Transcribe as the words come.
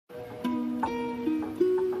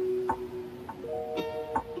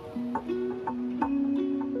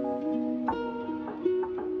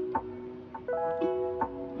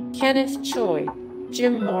Kenneth Choi,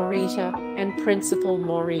 Jim Morita, and Principal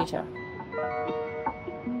Morita.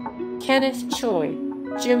 Kenneth Choi,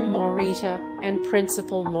 Jim Morita, and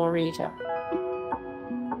Principal Morita.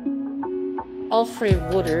 Alfre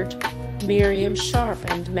Woodard, Miriam Sharpe,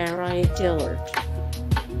 and Mariah Dillard.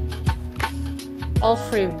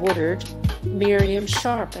 Alfre Woodard, Miriam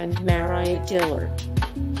Sharpe, and Mariah Dillard.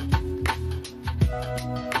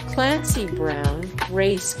 Clancy Brown,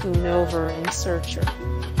 Ray Schoonover, and Surtur.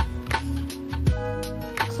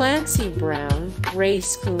 Clancy Brown, Ray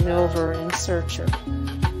Schoonover, and Surtur.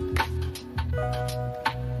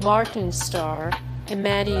 Martin Starr,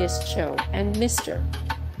 Amadeus Cho, and Mr.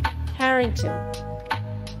 Harrington.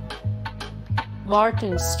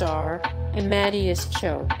 Martin Starr, Amadeus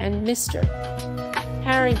Cho, and Mr.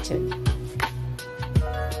 Harrington.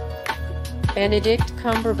 Benedict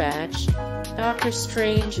Cumberbatch, Doctor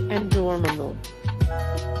Strange and Dormammu.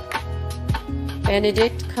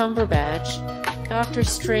 Benedict Cumberbatch, Doctor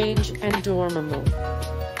Strange and Dormammu.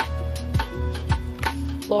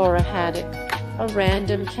 Laura Haddock, a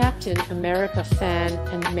random Captain America fan,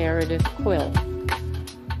 and Meredith Quill.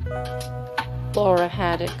 Laura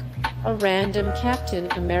Haddock, a random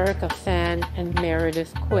Captain America fan, and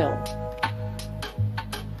Meredith Quill.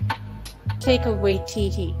 Taika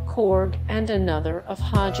Waititi, Korg, and another of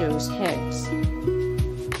Hajo's heads.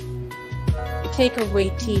 Taika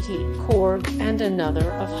Waititi, Korg, and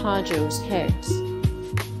another of Hajo's heads.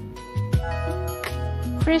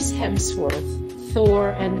 Chris Hemsworth,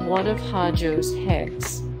 Thor, and one of Hajo's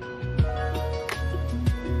heads.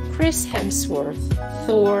 Chris Hemsworth,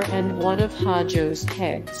 Thor, and one of Hajo's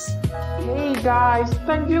heads. Hey guys,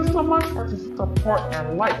 thank you so much for the support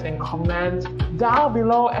and likes and comments down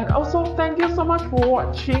below, and also thank you so much for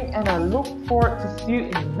watching, and I look forward to see you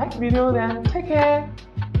in the next video. Then take care,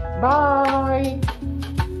 bye.